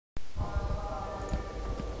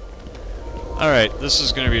Alright, this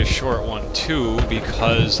is going to be a short one too,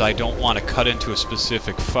 because I don't want to cut into a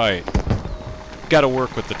specific fight. Gotta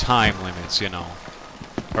work with the time limits, you know.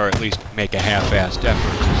 Or at least make a half-assed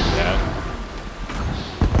effort to do that.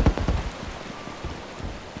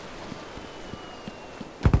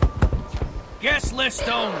 Guest list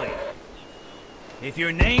only. If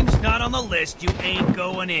your name's not on the list, you ain't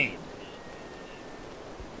going in.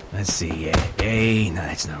 Let's see, A, no,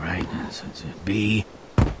 that's not right. So it's B,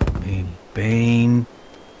 Bane.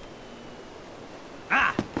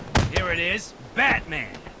 Ah, here it is,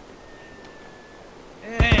 Batman.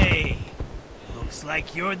 Hey, looks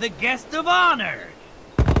like you're the guest of honor.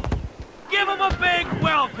 Give him a big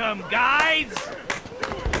welcome, guys.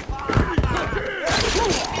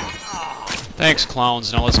 Thanks,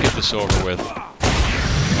 clowns. Now let's get this over with.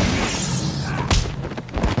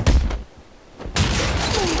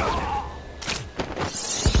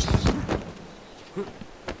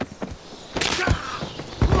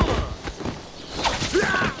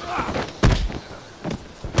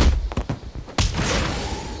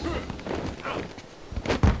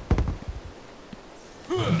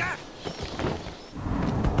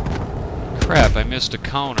 Crap, I missed a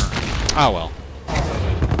counter. Ah, well.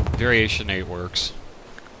 Variation 8 works.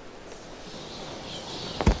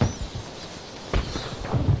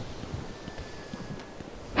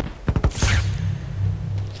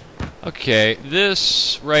 Okay,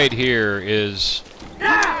 this right here is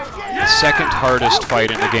the second hardest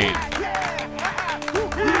fight in the game.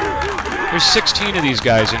 There's 16 of these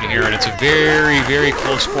guys in here, and it's a very, very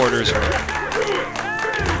close quarters room.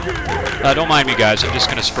 Don't mind me, guys. I'm just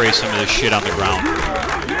going to spray some of this shit on the ground.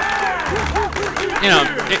 You know,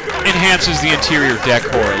 it enhances the interior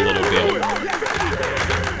decor a little bit.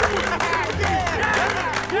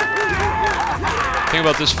 The thing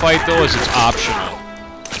about this fight, though, is it's optional.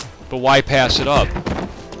 But why pass it up?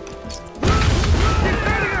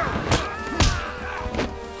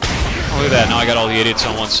 Oh, look at that. Now I got all the idiots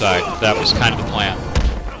on one side. That was kind of the plan.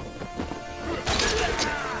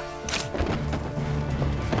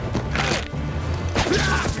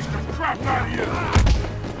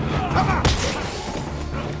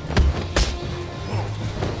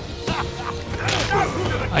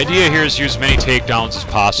 Idea here is to use as many takedowns as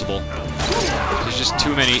possible. There's just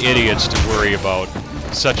too many idiots to worry about.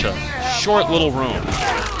 Such a short little room.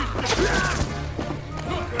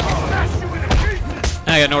 And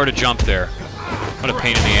I got nowhere to jump there. What a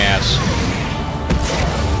pain in the ass.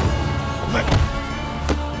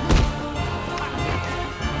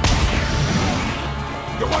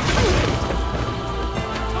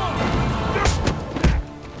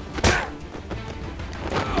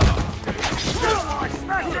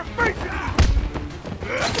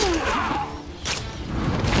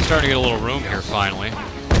 Starting to get a little room here finally.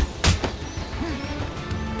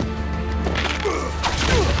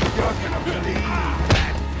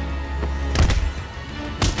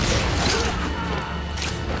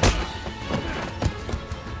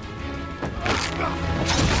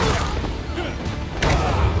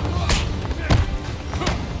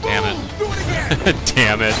 Damn it.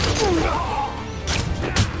 Damn it.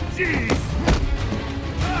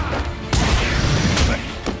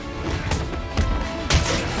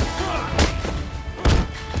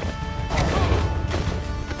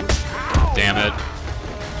 Damn it.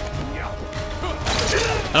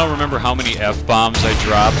 I don't remember how many F-bombs I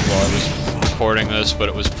dropped while I was recording this, but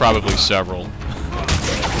it was probably several.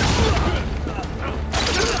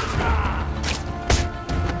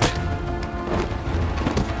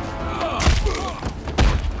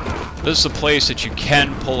 This is a place that you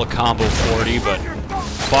can pull a combo 40, but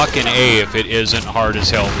fucking A if it isn't hard as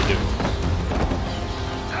hell to do.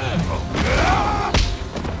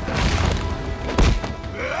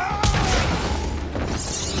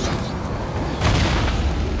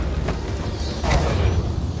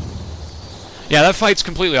 Yeah, that fight's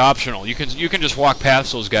completely optional. You can just walk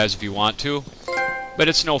past those guys if you want to, but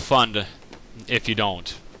it's no fun if you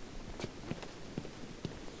don't.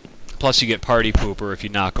 Plus you get party pooper if you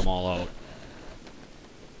knock them all out.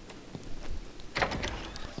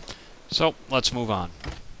 So, let's move on.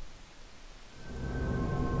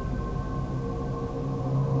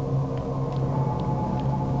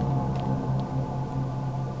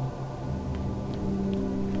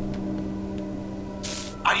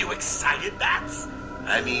 Are you excited, Bats?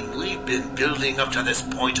 I mean, we've been building up to this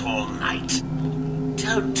point all night.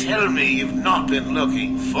 Don't tell me you've not been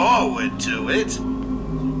looking forward to it.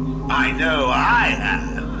 I know I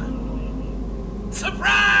have.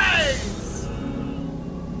 Surprise!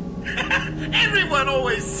 Everyone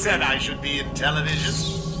always said I should be in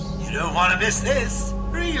television. You don't want to miss this,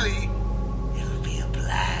 really. It'll be a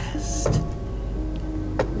blast.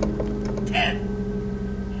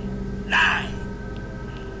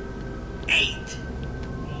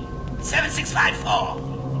 off. 3,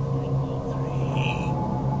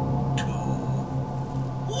 2,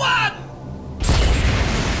 1!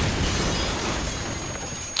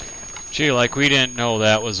 Gee, like we didn't know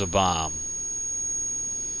that was a bomb.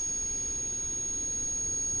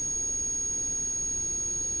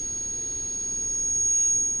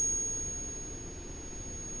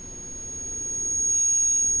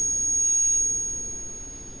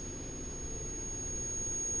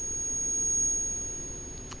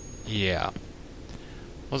 Yeah.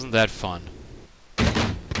 Wasn't that fun?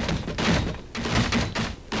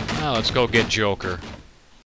 Now let's go get Joker.